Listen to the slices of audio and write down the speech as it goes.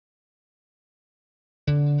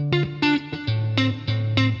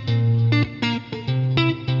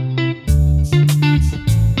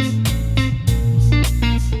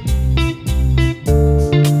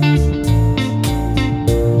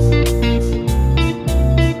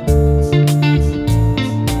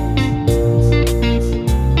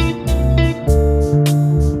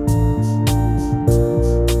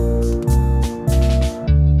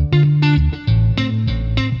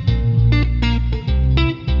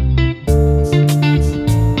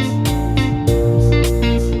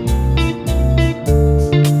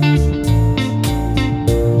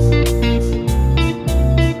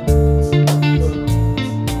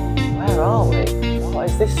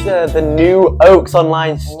the new Oaks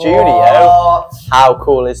Online studio. What? How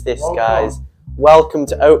cool is this, Welcome. guys? Welcome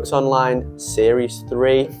to Oaks Online Series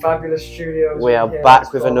 3. The fabulous studios. We are here, back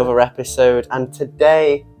let's with go. another episode, and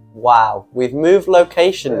today, wow, we've moved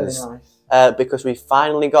locations Really nice. because we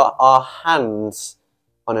finally got our hands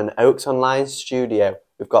on an Oaks Online studio.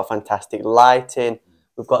 We've got fantastic lighting,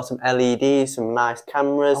 we've got some LEDs, some nice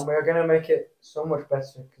cameras. And we're going to make it so much better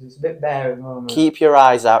because it's a bit bare at the moment. Keep your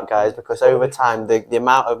eyes out, guys, because over time, the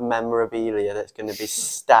amount of memorabilia that's going to be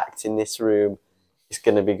stacked in this room is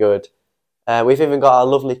going to be good. We've even got our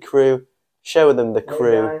lovely crew. Show them the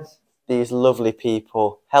crew. Hey guys. These lovely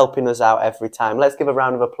people helping us out every time. Let's give a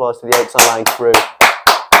round of applause to the Oaks Online crew.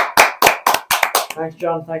 Thanks,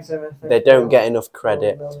 John. Thanks, Emma. Thanks, They don't get enough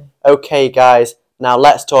credit. Okay, guys, now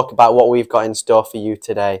let's talk about what we've got in store for you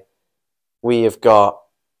today. We have got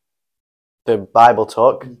the Bible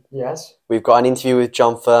talk. Yes. We've got an interview with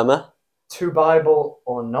John Firma. To Bible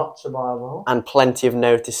or not to Bible. And plenty of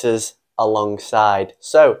notices alongside.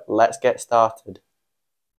 So, let's get started.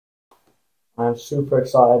 I'm super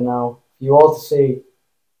excited now for you all to see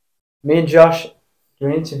me and Josh do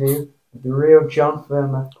an interview with the real John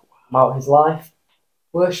Firma about his life,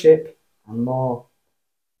 worship, and more.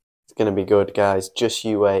 It's going to be good, guys. Just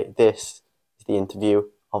you wait. This is the interview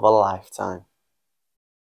of a lifetime.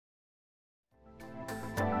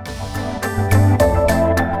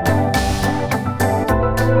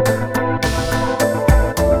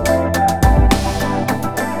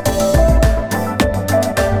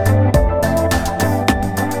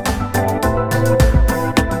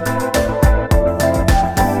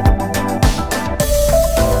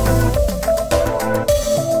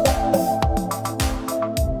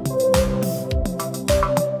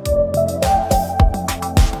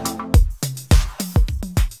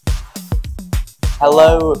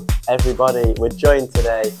 Hello, everybody. We're joined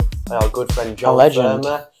today by our good friend John legend.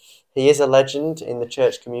 Firma. He is a legend in the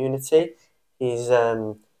church community. He's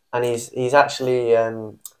actually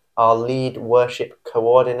our lead worship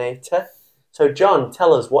coordinator. So, John,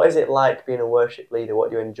 tell us, what is it like being a worship leader?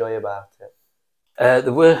 What do you enjoy about it?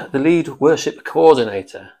 The lead worship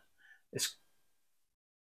coordinator.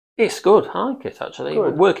 It's good. I like it actually.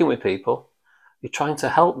 Good. Working with people, you're trying to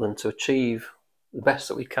help them to achieve the best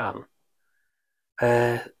that we can.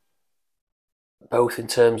 Both in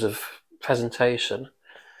terms of presentation,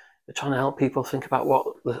 we're trying to help people think about what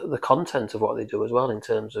the content of what they do as well, in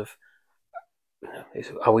terms of,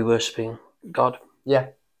 are we worshipping God? Yeah,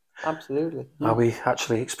 absolutely. Are we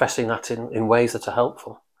actually expressing that in ways that are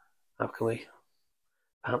helpful? How can we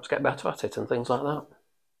perhaps get better at it and things like that?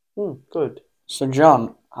 Good. So,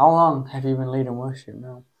 John, how long have you been leading worship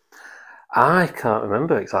now? I can't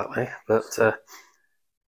remember exactly, but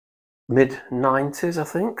mid-90s, I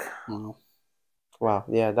think. Wow,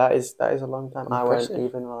 yeah, that is a long time. I Impressive. wasn't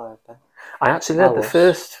even alive then. I actually led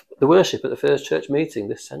the worship at the first church meeting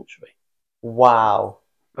this century. Wow.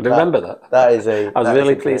 I remember that. That is I was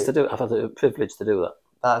really pleased to do it. I thought it was a privilege to do that.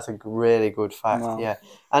 That's a really good fact, Wow. yeah.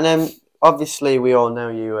 And obviously we all know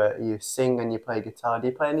you sing and you play guitar. Do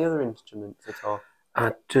you play any other instruments at all?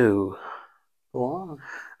 I do. Wow.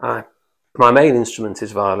 My main instrument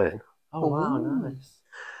is violin, Oh, wow, Ooh. nice.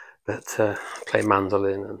 but I play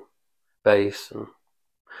mandolin and bass and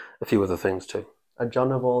a few other things too. A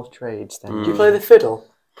John of all trades then. Do you play the fiddle?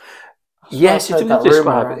 Yes, I've you heard do that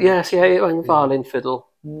describe rumour it. Yes, yeah, violin, fiddle,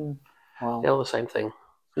 Wow. they're all the same thing.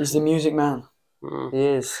 He's the music man. Mm. He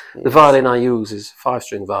is. The violin I use is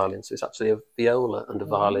 5-string violin, so it's actually a viola and a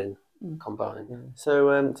violin combined. Yeah.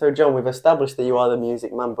 So John, we've established that you are the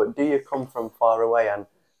music man, but do you come from far away, and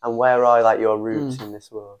where are your roots in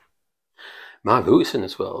this world? My roots in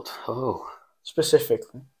this world,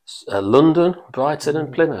 Specifically. London, Brighton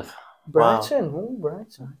and Plymouth. Brighton. Oh,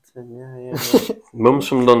 Brighton. Yeah. Mum's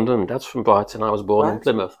from London, Dad's from Brighton. I was born in Brighton.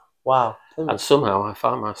 Plymouth, Wow. and somehow I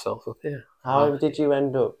found myself up here. How did you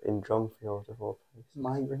end up in Drumfield of all places?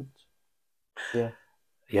 Migrant.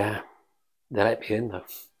 Yeah, they let me in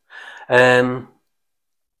though.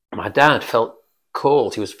 My dad felt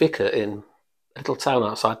called. He was vicar in a little town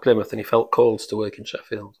outside Plymouth, and he felt called to work in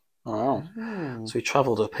Sheffield. Wow. So he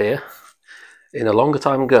travelled up here in a longer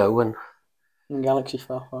time ago when Galaxy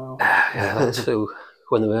far, far away. that's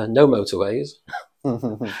when there were no motorways.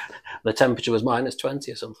 The temperature was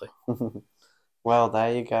 -20 or something. Well,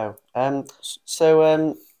 there you go. Yeah,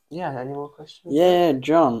 any more questions? Yeah,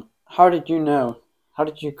 John. How did you know? How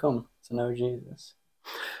did you come to know Jesus?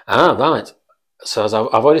 Ah, right. So as I've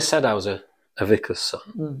already said, I was a vicar's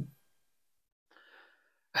son.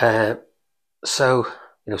 So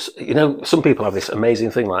some people have this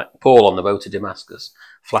amazing thing like Paul on the road to Damascus,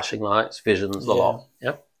 flashing lights, visions, the lot.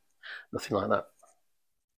 Yeah, nothing like that.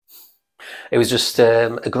 It was just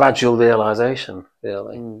a gradual realisation,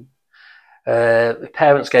 really. Mm.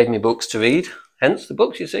 Parents gave me books to read, hence the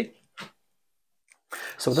books, you see.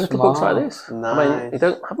 So the little books like this. I mean, you Nice.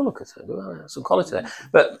 don't have a look at it. Some quality there.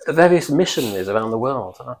 But various missionaries around the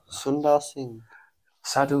world. Sundar Singh.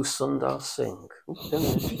 Sadhu Sundar Singh. Ooh, don't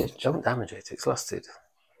damage it. Don't damage it. It's lasted.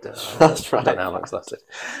 That's I right. don't know how long it's lasted.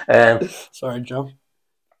 Um, Sorry, John.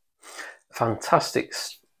 fantastic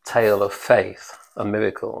tale of faith and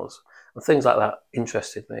miracles and things like that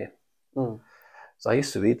interested me. Mm. So I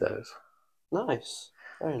used to read those. Nice.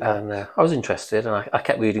 Very nice. And I was interested, and I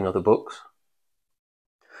kept reading other books.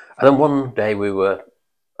 And then one day we were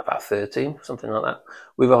about 13, something like that.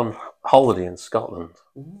 We were on holiday in Scotland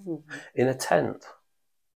Mm. in a tent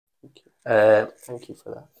Thank you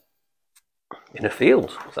for in a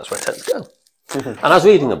field. That's where tents go. that. And I was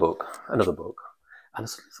reading another book, and I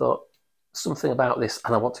suddenly thought something about this,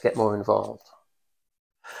 and I want to get more involved.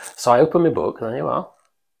 So I opened my book, and there you are.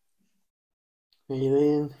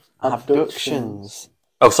 Alien Abductions.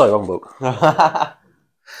 Oh, sorry, wrong book.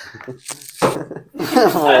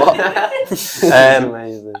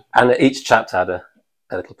 Amazing. And each chapter had a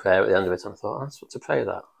little prayer at the end of it, and I thought, that's what to pray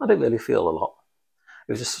that. I didn't really feel a lot.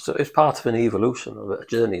 It was just it was part of an evolution of a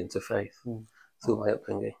journey into faith through my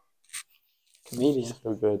upbringing. Comedian.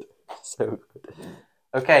 So good. So good.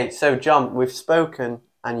 Okay, so John, we've spoken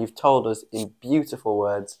and you've told us in beautiful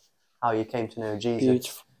words how you came to know Jesus.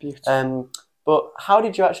 Beautiful, beautiful. But how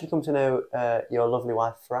did you actually come to know your lovely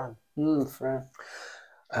wife, Fran? Fran.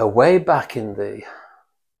 Way back in the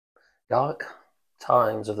dark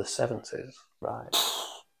times of the 70s, Right.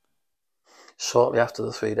 shortly after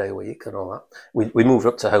the 3-day week and all that, we moved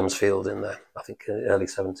up to Holmesfield in the, I think, early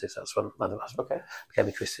 70s. That's when I Okay. became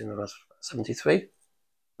a Christian when I was 73.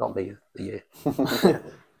 Not me, the year.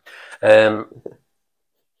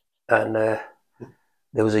 And there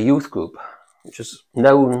was a youth group, which was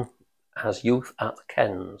known as Youth at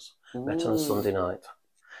Ken's, met on a Sunday night.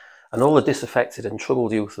 And all the disaffected and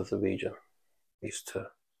troubled youth of the region used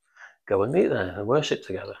to go and meet there and worship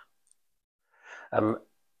together.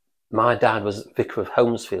 My dad was vicar of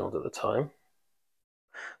Holmesfield at the time,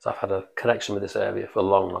 so I've had a connection with this area for a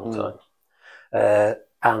long, long time.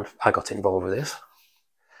 And I got involved with this,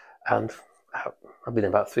 and I've been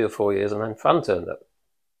in about 3 or 4 years, and then Fran turned up.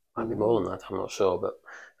 Might be more than that, I'm not sure, but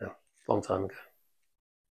long time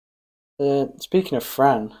ago. Speaking of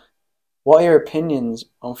Fran, what are your opinions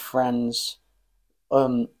on Fran's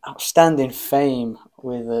outstanding fame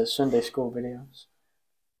with Sunday school videos?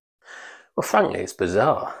 Well, frankly, it's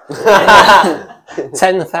bizarre.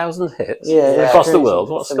 10,000 hits across the world.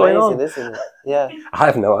 What's it's going amazing, on? Isn't it? Yeah. I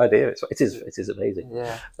have no idea. It is amazing.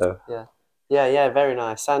 Yeah. So. Yeah, very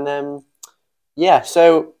nice. And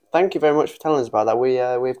so thank you very much for telling us about that.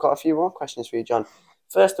 We've got a few more questions for you, John.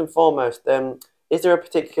 First and foremost, is there a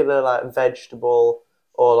particular like vegetable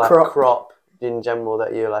or like crop in general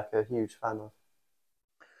that you're like a huge fan of?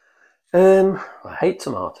 I hate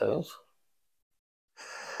tomatoes.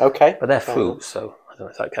 Okay. But they're fruits, so I don't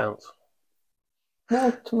know if that counts.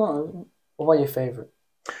 No, tomorrow. What are your favourite?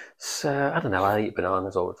 So I don't know. I eat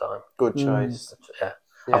bananas all the time. Good choice. Yeah.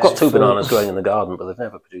 Yeah. I've got 2 bananas growing in the garden, but they've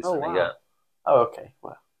never produced any wow. yet. Oh, okay.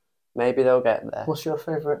 Well, maybe they'll get there. What's your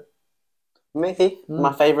favourite? Me,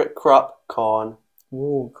 my favourite crop, corn.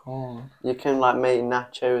 Ooh, corn. You can like make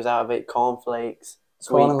nachos out of it, cornflakes, Corn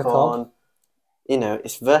sweet on the corn. You know,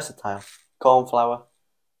 it's versatile. Corn flour.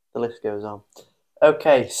 The list goes on.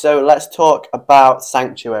 Okay, so let's talk about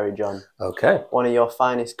Sanctuary, John. Okay. One of your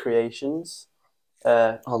finest creations.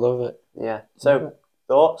 I love it. Yeah. So,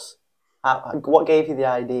 thoughts? What gave you the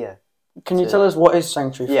idea? Can you tell us what is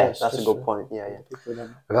Sanctuary Yeah, first? that's a good point. Yeah. People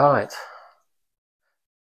don't know. Right.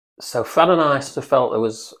 So Fran and I sort of felt there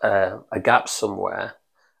was a gap somewhere,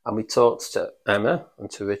 and we talked to Emma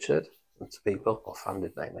and to Richard and to people, or Fran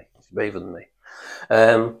did mainly, he's braver than me,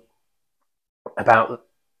 about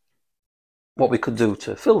what we could do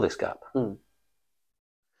to fill this gap. And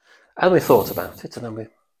we thought about it, and then we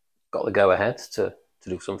got the go-ahead to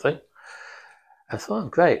do something. I thought, oh,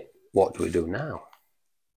 great, what do we do now?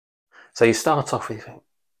 So you start off with,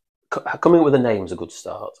 coming up with a name is a good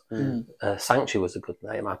start. Sanctuary was a good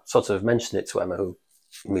name. I sort of mentioned it to Emma, who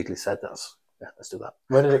immediately said, let's do that.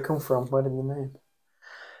 Where did it come from? Where did the name?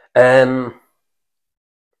 And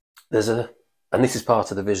this is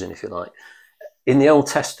part of the vision, if you like. In the Old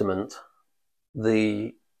Testament,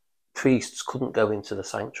 the priests couldn't go into the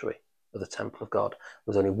sanctuary of the temple of God. There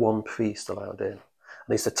was only one priest allowed in. And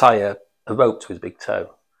he used to tie a rope to his big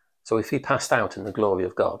toe. So if he passed out in the glory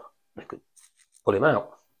of God, they could pull him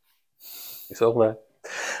out. It's all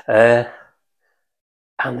there.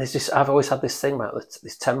 And there's this. I've always had this thing about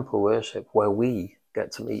this temple worship where we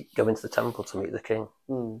get to go into the temple to meet the King.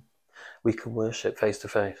 Mm. We can worship face to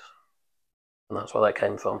face, and that's where that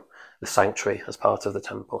came from. The sanctuary as part of the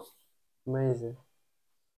temple. Amazing.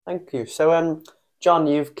 Thank you. So, John,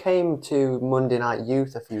 you've came to Monday Night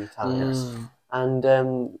Youth a few times,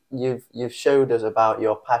 and you've showed us about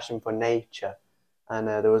your passion for nature. And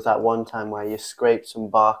there was that one time where you scraped some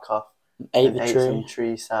bark off Ate and the ate tree. some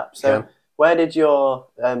tree sap. So, Yeah. where did your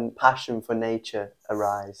passion for nature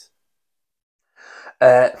arise?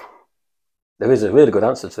 There is a really good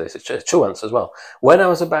answer to this. It's a true answer as well. When I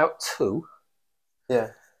was about 2,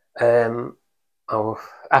 Yeah.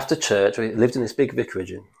 after church, we lived in this big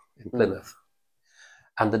vicarage in Plymouth,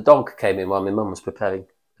 and the dog came in while my mum was preparing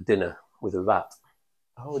dinner with a rat.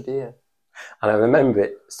 Oh dear. And I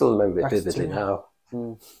still remember it vividly now.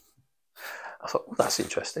 Mm. I thought, well, that's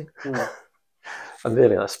interesting. Mm. And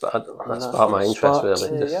really, that's sparked my interest, sparked-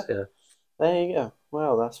 really. yeah. There you go.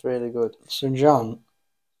 Well, that's really good. So, John,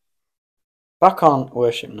 back on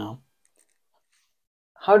worship now.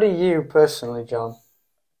 How do you personally, John,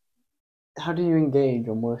 how do you engage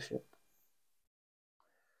on worship?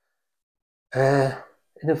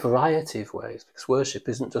 In a variety of ways, because worship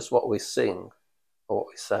isn't just what we sing or what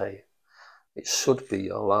we say. It should be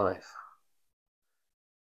your life.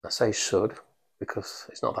 I say should because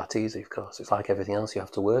it's not that easy, of course. It's like everything else. You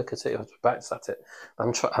have to work at it. You have to practice at it.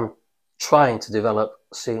 I'm trying to develop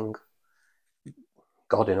seeing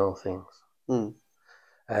God in all things. Mm.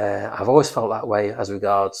 I've always felt that way as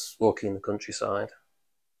regards walking in the countryside,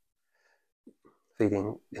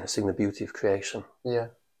 seeing the beauty of creation, Yeah.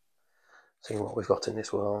 seeing what we've got in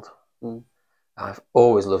this world. Mm. I've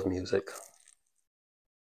always loved music.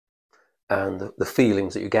 And the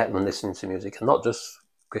feelings that you get when listening to music, and not just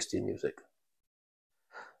Christian music.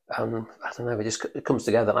 And I don't know, it comes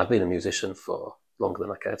together. And I've been a musician for longer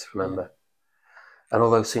than I care to remember. And all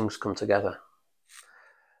those things come together.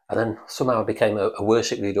 And then somehow I became a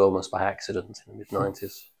worship leader almost by accident in the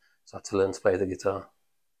mid-90s. So I had to learn to play the guitar.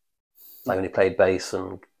 I only played bass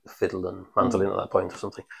and fiddle and mandolin at that point or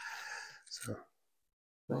something. So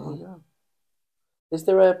There you go. Is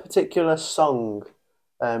there a particular song,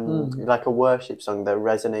 like a worship song, that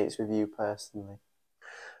resonates with you personally?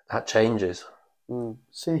 that changes. Mm.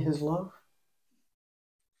 See His love?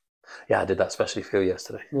 Yeah, I did that especially for you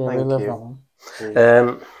yesterday. Yeah, we Thank love you. that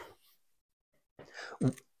one.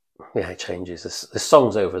 Yeah, it changes. There's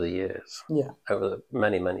songs over the years. Yeah. Over the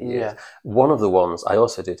many, many years. Yeah. One of the ones I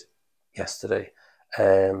also did yesterday,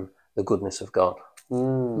 The Goodness of God.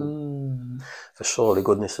 Mm. For surely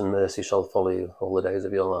goodness and mercy shall follow you all the days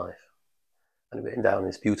of your life. And written down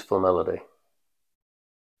this beautiful melody.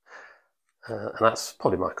 And that's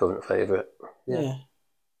probably my current favourite. Yeah.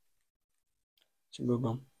 It's a good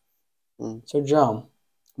one. Mm. So, John,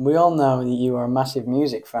 we all know that you are a massive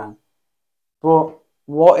music fan. But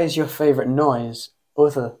what is your favourite noise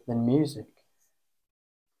other than music?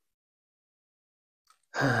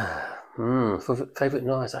 Favourite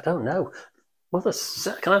noise? I don't know. Well,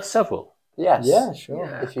 can I have several? Yes. Yeah, sure.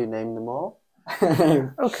 Yeah. If you name them all.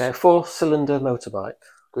 Okay, 4-cylinder motorbike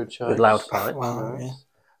Good choice. with loud pipe. Wow, yeah.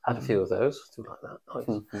 Had a few of those. Do like that.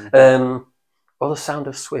 Nice. Mhm. Or the sound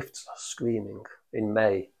of swifts screaming in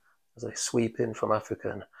May as they sweep in from Africa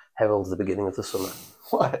and herald the beginning of the summer.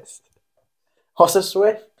 What? What's a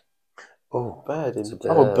swift? Oh, Bird it's a in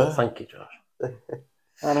bird. Oh, a bird. Thank you, Josh.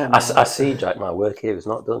 I don't know. I see, Jack, my work here is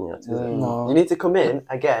not done yet, is it? No. You need to come in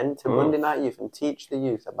again to Mm. Monday Night Youth and teach the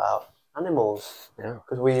youth about animals. Yeah.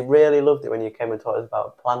 Because we really loved it when you came and taught us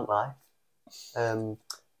about plant life.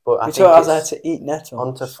 But I You think taught us how it's to eat nettles.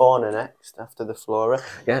 on to fauna next after the flora.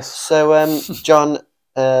 Yes. So, John,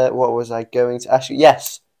 what was I going to ask you?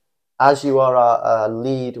 Yes, as you are our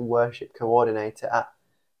lead worship coordinator at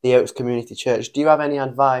the Oaks Community Church, do you have any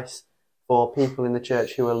advice for people in the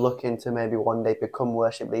church who are looking to maybe one day become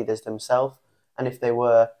worship leaders themselves? And if they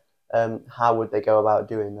were, how would they go about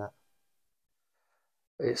doing that?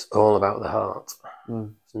 It's all about the heart.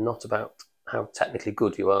 Mm. It's not about how technically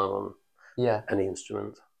good you are on Yeah. any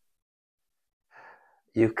instrument.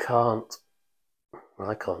 You can't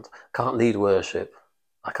lead worship.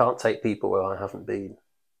 I can't take people where I haven't been.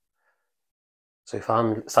 So if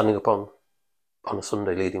I'm standing up on a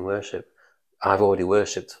Sunday leading worship, I've already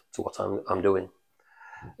worshipped to what I'm doing.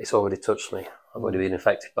 It's already touched me. I've already been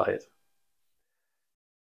affected by it.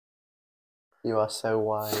 You are so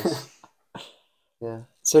wise. Yeah.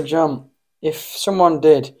 So, John, if someone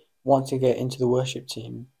did want to get into the worship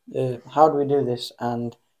team, how do we do this,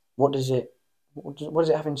 and what does it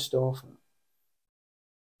have in store for them?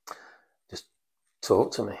 Just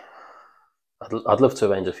talk to me. I'd love to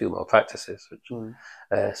arrange a few more practices, which,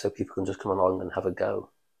 Mm. so people can just come along and have a go.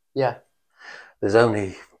 Yeah. There's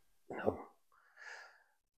only,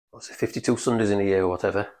 52 Sundays in a year or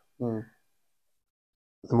whatever. Mm.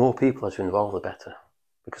 The more people as you involve, the better,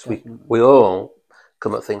 because Definitely. we all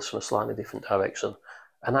come at things from a slightly different direction,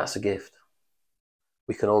 and that's a gift.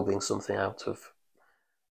 We can all bring something out of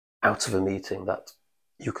a meeting that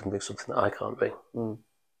you can bring something that I can't bring, and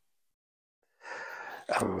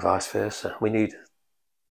vice versa. We need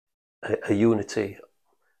a unity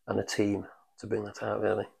and a team to bring that out,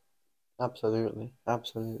 really. Absolutely.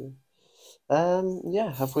 Absolutely.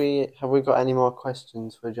 Yeah. Have we got any more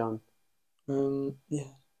questions for John?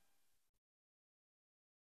 Yeah.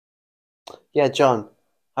 Yeah, John.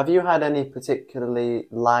 Have you had any particularly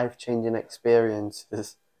life-changing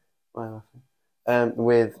experiences, well,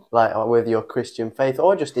 with your Christian faith,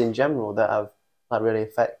 or just in general, that have like really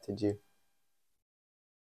affected you?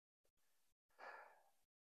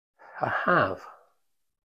 I have.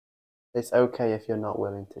 It's okay if you're not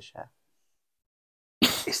willing to share.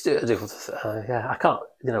 It's difficult to yeah, I can't,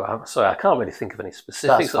 I'm sorry, I can't really think of any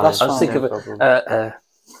specifics. That's I fine. just think No of problem.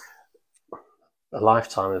 a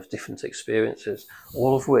lifetime of different experiences,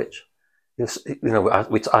 all of which,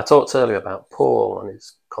 I talked earlier about Paul and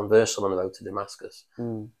his conversion on the road to Damascus.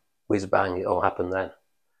 Whiz bang, it all happened then.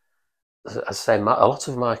 As I say, a lot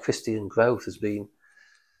of my Christian growth has been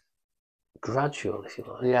gradual, if you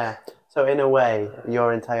like. Yeah. So in a way,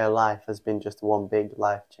 your entire life has been just one big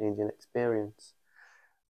life-changing experience.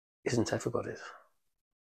 Isn't everybody's?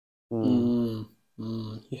 You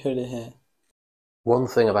heard it here. One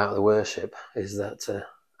thing about the worship is that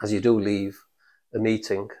as you do leave a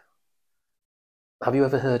meeting, have you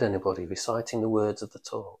ever heard anybody reciting the words of the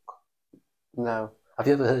talk? No. Have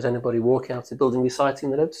you ever heard anybody walk out of the building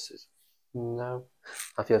reciting the notices? No.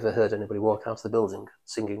 Have you ever heard anybody walk out of the building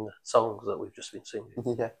singing the songs that we've just been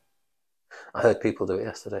singing? Yeah. I heard people do it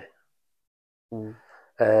yesterday. Mm.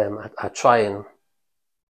 I try and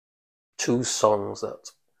choose songs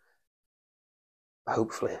that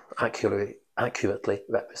hopefully accurately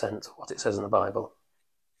represent what it says in the Bible.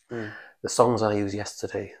 The songs I used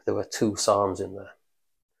yesterday, there were 2 psalms in there.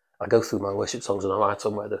 I go through my worship songs and I write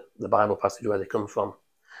on where the Bible passage, where they come from,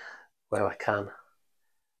 where I can.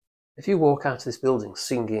 If you walk out of this building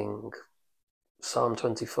singing Psalm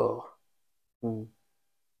 24,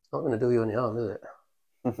 it's not going to do you any harm, is it?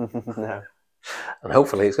 No. And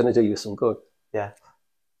hopefully it's going to do you some good. Yeah.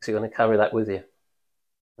 So you're going to carry that with you.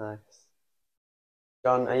 Nice.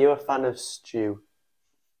 John, are you a fan of stew?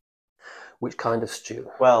 Which kind of stew?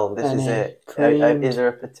 Well, this is it. Creamed, Is there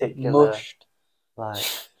a particular mushed.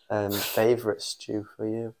 favourite stew for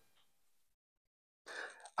you?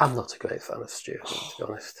 I'm not a great fan of stew, to be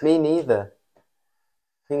honest. Me neither. I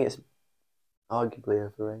think it's arguably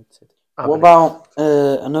overrated. What about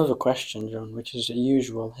another question, John, which is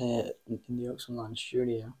usual here in the Oaks Online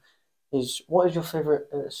studio, is what is your favourite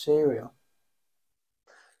cereal?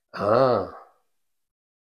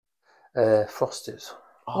 Frosties.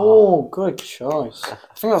 Oh, good choice. I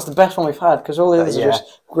think that's the best one we've had, because all the others yeah. are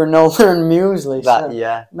just granola and muesli. That, so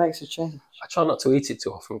yeah. it makes a change. I try not to eat it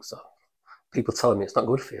too often because people tell me it's not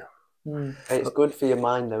good for you. It's good for your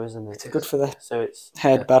mind, though, isn't it? It is. Good for the So it's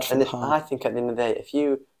head, bad for and the I heart. think at the end of the day, if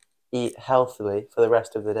you eat healthily for the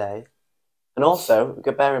rest of the day, and also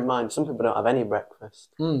bear in mind, some people don't have any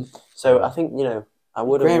breakfast. So I think I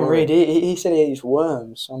wouldn't. Graham worry. Reed, he said he eats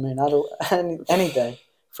worms. I mean, I don't any day.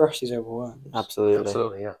 Frosties over worms.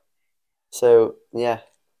 Absolutely, yeah. So yeah,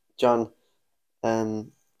 John.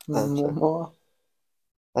 More.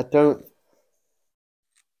 I don't.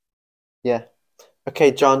 Yeah.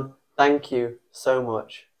 Okay, John. Thank you so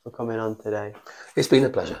much for coming on today. It's been a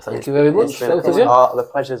pleasure. Thank you very much. The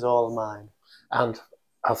pleasure's all mine. And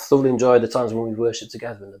I've thoroughly enjoyed the times when we've worshipped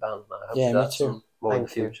together in the band. I hope Yeah, me that's too. more in the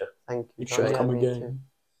future. Thank you. You should come again.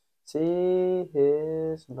 See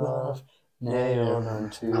his love nailed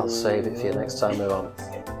unto. I'll save it for you next time we're on.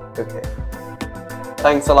 Okay.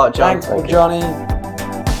 Thanks a lot, John. Thanks, Johnny.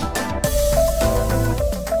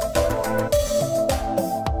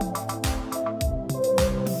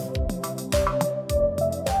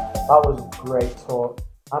 That was a great talk.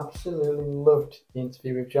 Absolutely loved the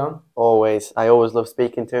interview with John. Always. I always love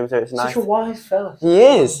speaking to him, so it's nice. Such a wise fella. He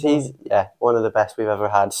is. He's one of the best we've ever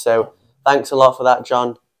had. So thanks a lot for that,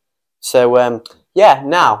 John. So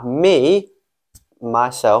now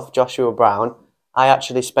myself, Joshua Brown, I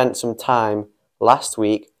actually spent some time last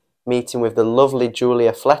week meeting with the lovely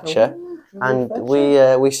Julia Fletcher, and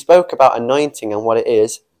we spoke about anointing and what it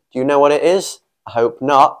is. Do you know what it is? I hope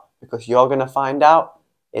not, because you're going to find out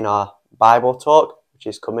in our Bible talk, which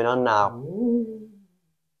is coming on now.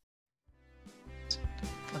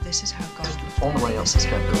 This is how God On the way up, This is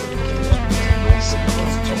how go. God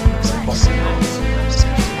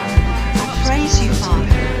I praise you, Father,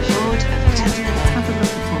 Lord of heaven and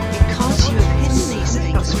earth, because you have hidden these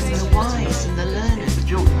things from the wise and the learned,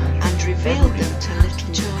 and revealed them to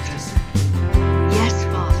little children. Yes,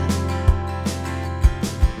 Father.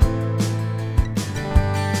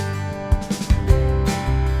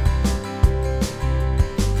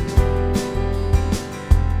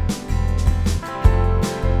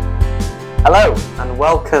 Hello and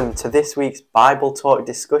welcome to this week's Bible Talk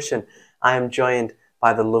discussion. I am joined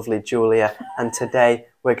by the lovely Julia, and today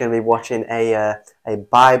we're going to be watching a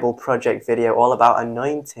Bible project video all about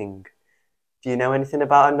anointing. Do you know anything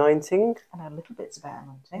about anointing? I know little bits about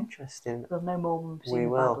anointing. Interesting. We'll know more when we've seen We the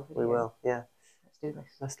Bible will. video. We will. Yeah. Let's do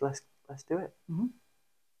this. Let's do it.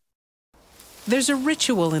 There's a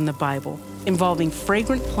ritual in the Bible involving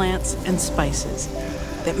fragrant plants and spices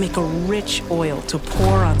that make a rich oil to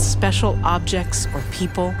pour on special objects or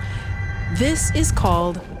people. This is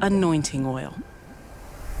called anointing oil.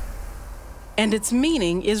 And its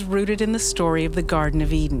meaning is rooted in the story of the Garden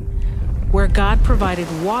of Eden, where God provided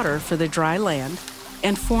water for the dry land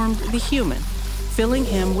and formed the human, filling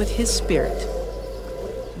him with his spirit.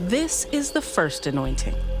 This is the first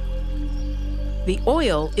anointing. The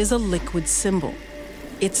oil is a liquid symbol.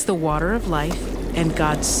 It's the water of life and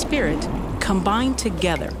God's Spirit combined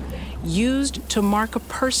together, used to mark a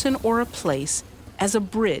person or a place as a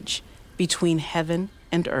bridge between heaven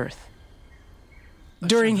and earth.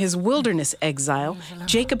 During his wilderness exile,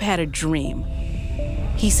 Jacob had a dream.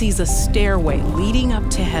 He sees a stairway leading up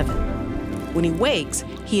to heaven. When he wakes,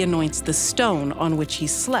 he anoints the stone on which he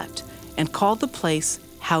slept and called the place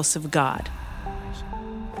House of God,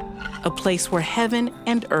 a place where heaven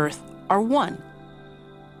and earth are one.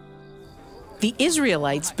 The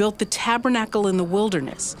Israelites built the tabernacle in the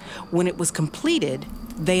wilderness. When it was completed,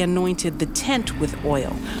 they anointed the tent with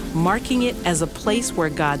oil, marking it as a place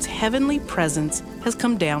where God's heavenly presence has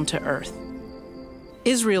come down to earth.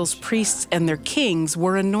 Israel's priests and their kings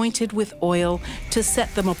were anointed with oil to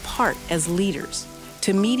set them apart as leaders,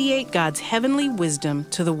 to mediate God's heavenly wisdom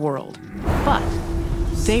to the world. But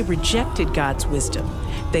they rejected God's wisdom.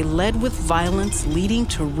 They led with violence, leading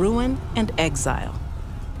to ruin and exile.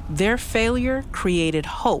 Their failure created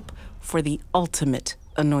hope for the ultimate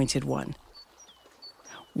anointed one.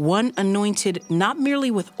 One anointed not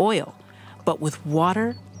merely with oil, but with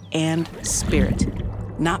water and spirit.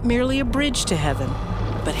 Not merely a bridge to heaven,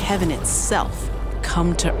 but heaven itself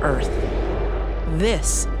come to earth.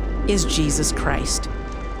 This is Jesus Christ.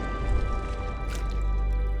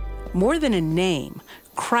 More than a name,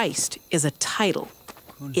 Christ is a title.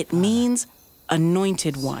 It means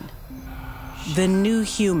anointed one, the new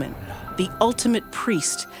human, the ultimate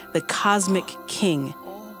priest, the cosmic king.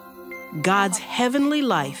 God's heavenly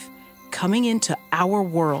life coming into our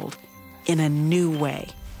world in a new way,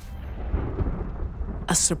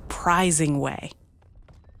 a surprising way.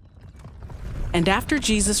 And after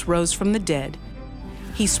Jesus rose from the dead,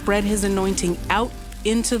 he spread his anointing out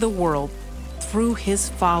into the world through his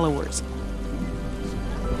followers.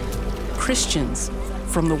 Christians,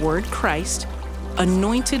 from the word Christ,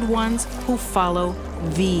 anointed ones who follow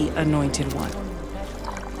the anointed one.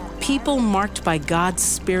 People marked by God's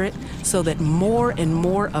Spirit so that more and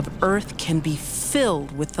more of earth can be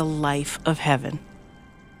filled with the life of heaven.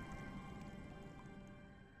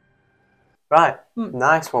 Right.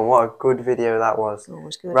 Nice one. What a good video that was.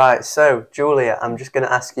 Always good. Right. So, Julia, I'm just going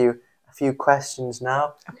to ask you a few questions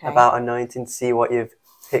now Okay. about anointing, see what you've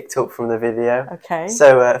picked up from the video. Okay.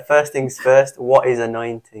 So, first things first, what is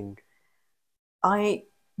anointing?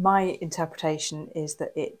 My interpretation is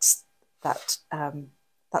that it's that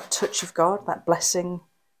that touch of God, that blessing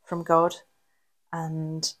from God,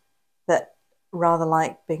 and that rather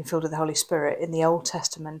like being filled with the Holy Spirit in the Old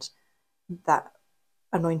Testament, that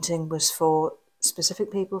anointing was for specific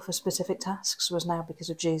people for specific tasks. Was now because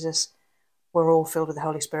of Jesus, we're all filled with the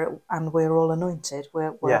Holy Spirit and we're all anointed.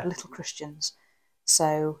 We're Yeah. little Christians,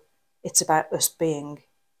 so it's about us being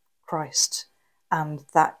Christ, and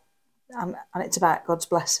that. And it's about God's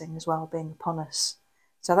blessing as well being upon us.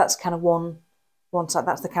 So that's kind of one side.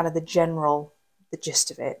 That's the kind of the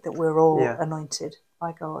gist of it, that we're all Yeah. anointed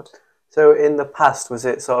by God. So, in the past, was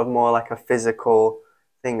it sort of more like a physical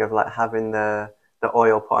thing of like having the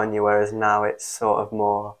oil put on you, whereas now it's sort of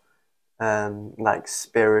more like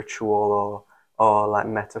spiritual or like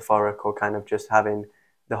metaphorical, kind of just having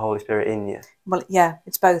the Holy Spirit in you? Well, yeah,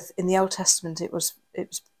 it's both. In the Old Testament, it was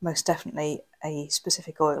most definitely a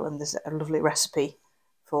specific oil, and there's a lovely recipe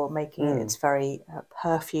for making it. It's very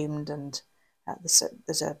perfumed, and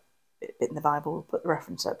there's a bit in the Bible, we'll put the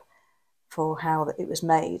reference up, for how it was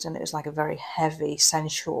made, and it was like a very heavy,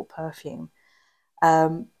 sensual perfume.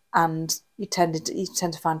 And you tend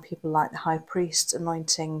to find people like the high priest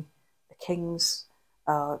anointing the kings,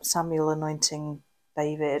 Samuel anointing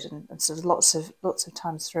David, and sort of lots of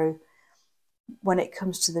times through. When it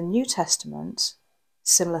comes to the New Testament,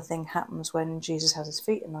 similar thing happens when Jesus has his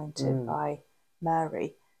feet anointed by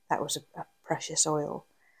Mary. That was a precious oil.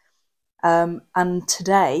 And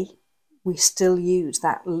today, we still use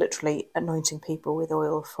that, literally anointing people with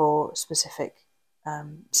oil for specific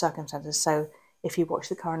circumstances. So if you watch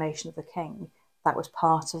the coronation of the king, that was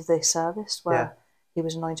part of the service where he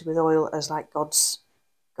was anointed with oil as like God's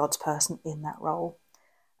person in that role.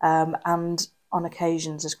 And on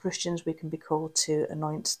occasions, as Christians, we can be called to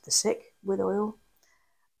anoint the sick with oil.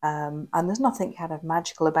 And there's nothing kind of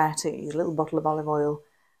magical about it. A little bottle of olive oil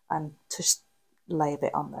and just lay a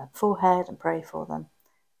bit on their forehead and pray for them.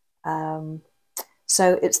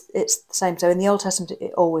 So it's the same. So in the Old Testament,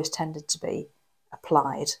 it always tended to be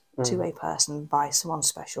applied to a person by someone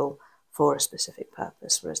special for a specific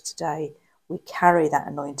purpose. Whereas today, we carry that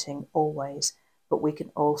anointing always, but we can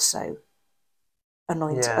also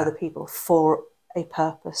anoint other people for a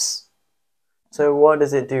purpose. So what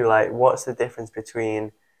does it do? Like, what's the difference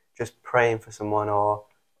between just praying for someone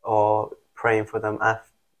or praying for them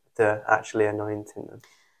after actually anointing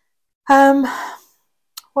them?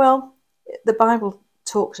 Well, the Bible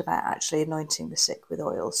talks about actually anointing the sick with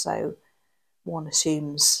oil, so one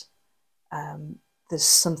assumes there's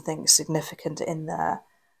something significant in there.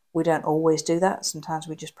 We don't always do that. Sometimes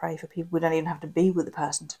we just pray for people. We don't even have to be with the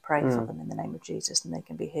person to pray for them in the name of Jesus, and they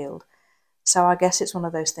can be healed. So I guess it's one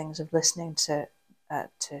of those things of listening to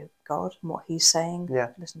God and what He's saying.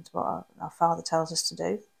 Listen to what our Father tells us to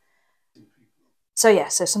do. So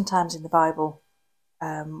sometimes in the Bible,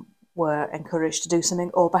 we're encouraged to do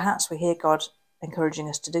something, or perhaps we hear God encouraging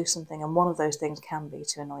us to do something, and one of those things can be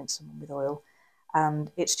to anoint someone with oil.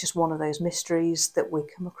 And it's just one of those mysteries that we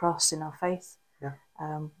come across in our faith.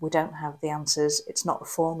 We don't have the answers. It's not a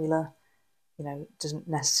formula. It doesn't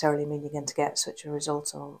necessarily mean you're going to get such a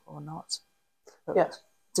result or not. But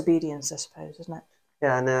it's obedience, I suppose, isn't it?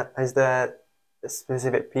 Yeah, and is there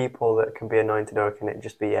specific people that can be anointed, or can it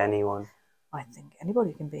just be anyone? I think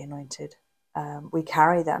anybody can be anointed. We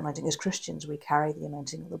carry that anointing as Christians. We carry the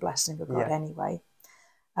anointing of the blessing of God anyway.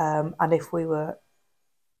 And if we were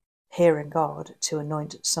hearing God to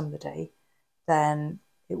anoint somebody, then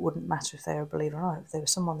it wouldn't matter if they were a believer or not. If there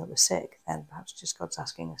was someone that was sick, then perhaps just God's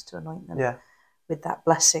asking us to anoint them with that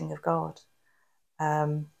blessing of God.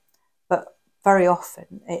 But very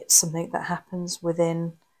often it's something that happens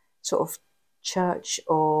within sort of church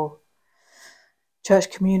or church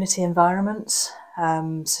community environments.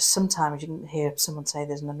 So sometimes you can hear someone say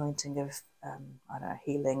there's an anointing of,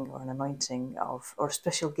 healing, or an anointing of, or a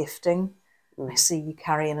special gifting. I see you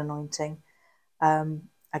carry an anointing.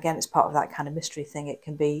 Again, it's part of that kind of mystery thing. It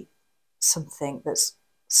can be something that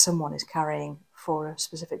someone is carrying for a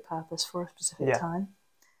specific purpose, for a specific time.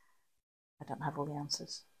 I don't have all the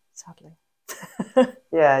answers, sadly.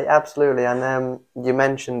 Yeah, absolutely. And you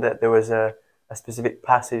mentioned that there was a specific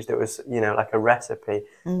passage that was, like a recipe.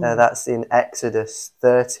 That's in Exodus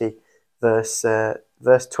 30, verse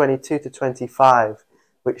 22 to 25,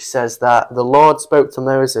 which says that the Lord spoke to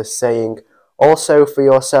Moses, saying, "Also for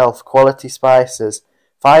yourself quality spices,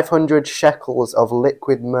 500 shekels of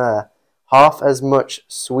liquid myrrh, half as much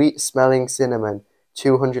sweet-smelling cinnamon,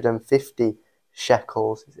 250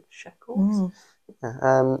 shekels." Is it shekels?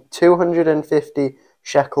 250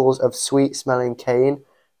 shekels of sweet-smelling cane,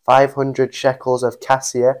 500 shekels of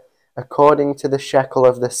cassia, according to the shekel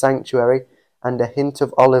of the sanctuary, and a hint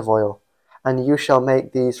of olive oil. And you shall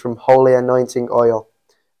make these from holy anointing oil,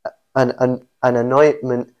 an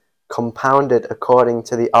anointment compounded according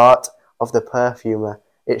to the art of the perfumer.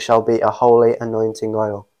 It shall be a holy anointing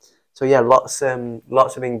oil. So lots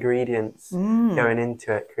of ingredients going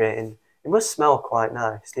into it, creating. It must smell quite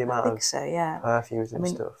nice. The amount of perfumes and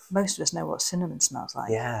stuff. Most of us know what cinnamon smells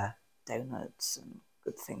like. Yeah, donuts and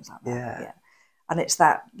good things like that. Yeah, and it's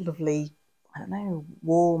that lovely,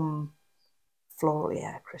 warm,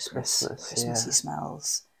 floral, Christmassy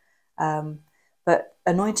smells. But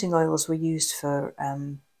anointing oils were used for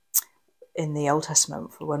in the Old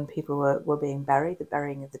Testament for when people were being buried, the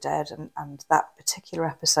burying of the dead, and that particular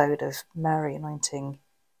episode of Mary anointing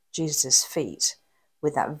Jesus' feet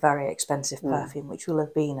with that very expensive perfume, which will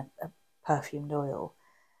have been a perfumed oil,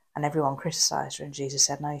 and everyone criticised her, and Jesus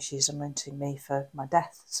said, "No, she's anointing me for my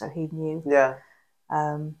death." So he knew.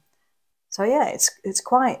 It's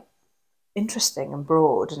quite interesting and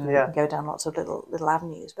broad, and you can go down lots of little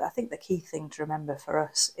avenues. But I think the key thing to remember for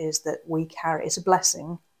us is that we carry, it's a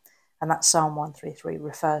blessing, And that Psalm 133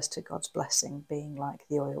 refers to God's blessing being like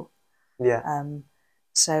the oil. Yeah.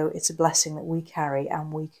 So it's a blessing that we carry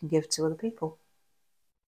and we can give to other people.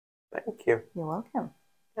 Thank you. You're welcome.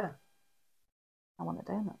 Yeah. I want a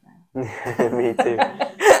donut now. Me too.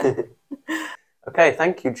 Okay,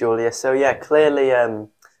 thank you, Julia. So yeah, clearly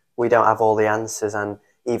we don't have all the answers, and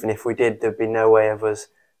even if we did, there'd be no way of us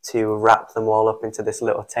to wrap them all up into this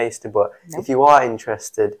little taster. But if you are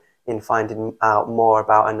interested in finding out more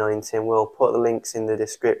about anointing, we'll put the links in the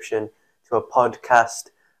description to a podcast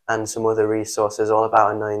and some other resources all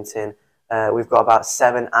about anointing. We've got about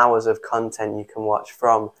 7 hours of content you can watch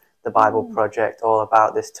from the Bible Project all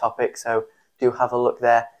about this topic, so do have a look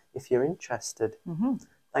there if you're interested.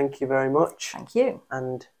 Thank you very much. Thank you.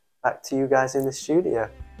 And back to you guys in the studio.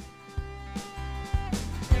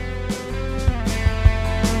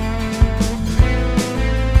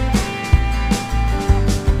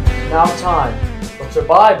 Now time for To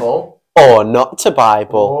Bible Or Not to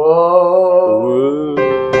Bible. Whoa. Ooh.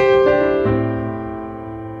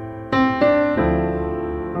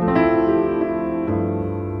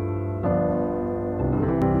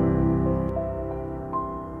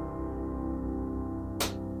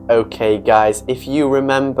 Okay guys, if you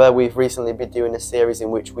remember, we've recently been doing a series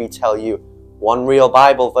in which we tell you one real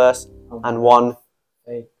Bible verse and one,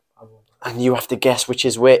 Fake Bible verse. and you have to guess which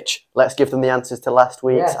is which. Let's give them the answers to last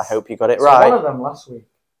week's. Yes. I hope you got it So right. one of them last week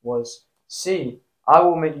was, "See, I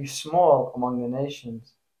will make you small among the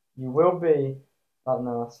nations. You will be." Oh,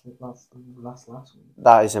 no, that's last week.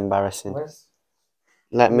 That is embarrassing. Where's...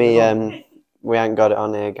 Let me, we ain't got it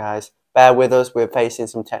on here, guys. Bear with us, we're facing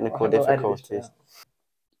some technical difficulties.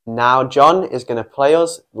 Now John is going to play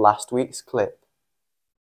us last week's clip.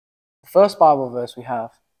 The first Bible verse we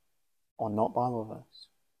have, or not Bible verse,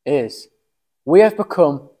 is, "We have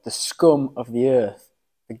become the scum of the earth,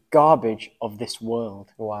 the garbage of this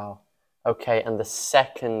world." Wow. Okay, and the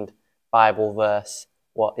second Bible verse,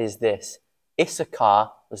 what is this?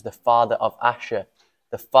 Issachar was the father of Asher,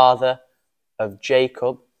 the father of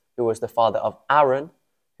Jacob, who was the father of Aaron,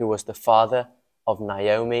 who was the father of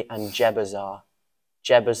Naomi and Jebazar.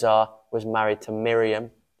 Jebazar was married to Miriam,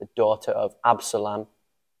 the daughter of Absalom,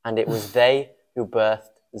 and it was they who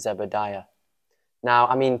birthed Zebediah. Now,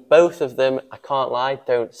 I mean, both of them, I can't lie,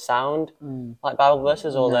 don't sound like Bible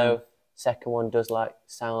verses, although second one does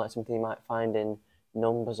sound like something you might find in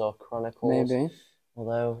Numbers or Chronicles. Maybe.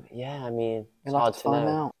 Although, yeah, I mean, it's You'll hard have to to find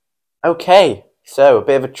know. out. Okay, so a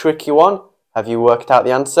bit of a tricky one. Have you worked out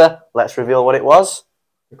the answer? Let's reveal what it was.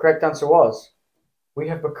 The correct answer was, "We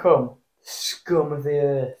have become the scum of the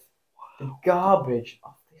earth, the garbage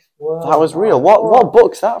of this world." That was real. What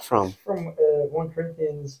book's that from? From 1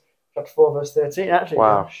 Corinthians chapter 4 verse 13, actually.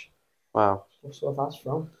 Wow. Gosh. Wow. That's what that's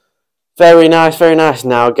from. Very nice, very nice.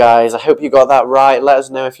 Now, guys, I hope you got that right. Let us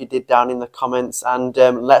know if you did down in the comments. And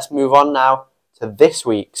let's move on now to this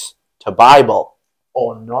week's To Bible.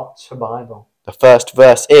 Or not to Bible. The first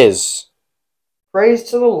verse is... Praise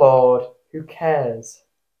to the Lord who cares,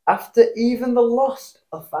 after even the lost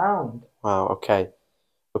are found. Wow, okay.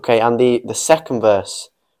 Okay, and the second verse.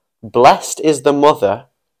 Blessed is the mother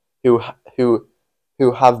who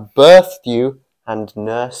have birthed you and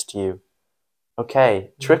nursed you.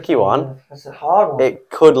 Okay, tricky one. That's a hard one. It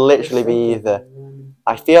could literally be either.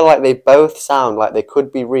 I feel like they both sound like they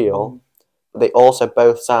could be real, but they also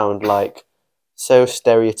both sound like so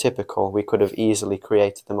stereotypical we could have easily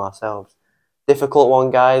created them ourselves. Difficult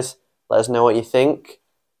one, guys. Let us know what you think,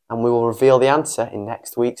 and we will reveal the answer in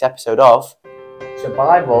next week's episode of To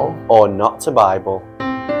Bible. Or Not to Bible.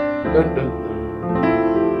 Dun, dun.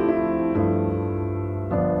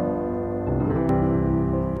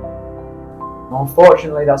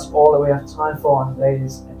 Unfortunately, that's all that we have time for on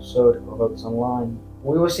today's episode of Oaks Online.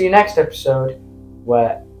 We will see you next episode,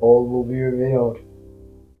 where all will be revealed.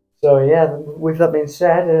 So yeah, with that being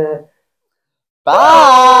said,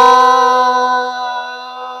 Bye!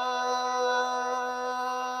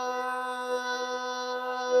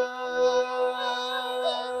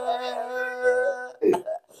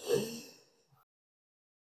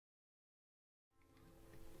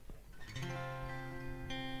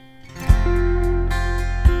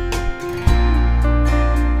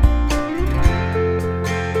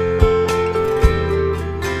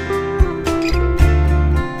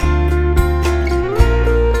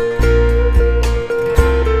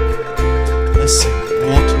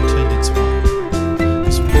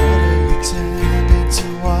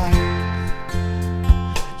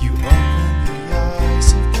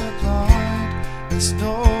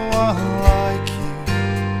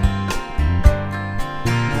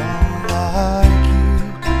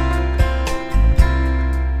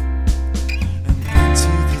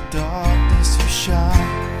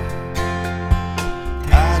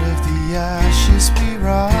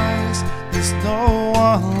 There's no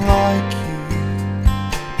one like you.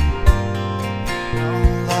 No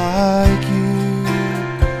one like you.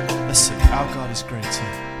 Let's sing, our God is greater.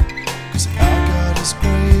 'Cause our God is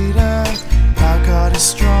greater, our God is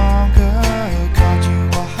stronger. God, you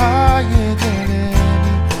are higher than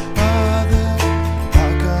any other.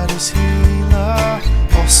 Our God is healer,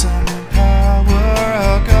 awesome in power.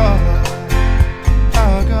 Our God,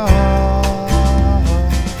 our God.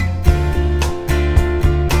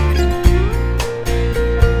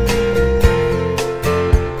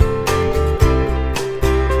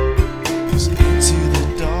 'Cause into the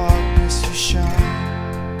darkness you shine,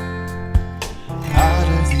 out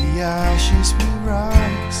of the ashes we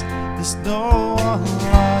rise. There's no one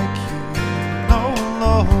like you, no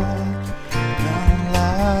Lord, none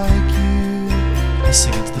like you. Let's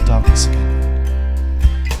sing into the darkness again.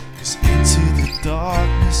 'Cause into the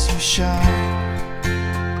darkness you shine,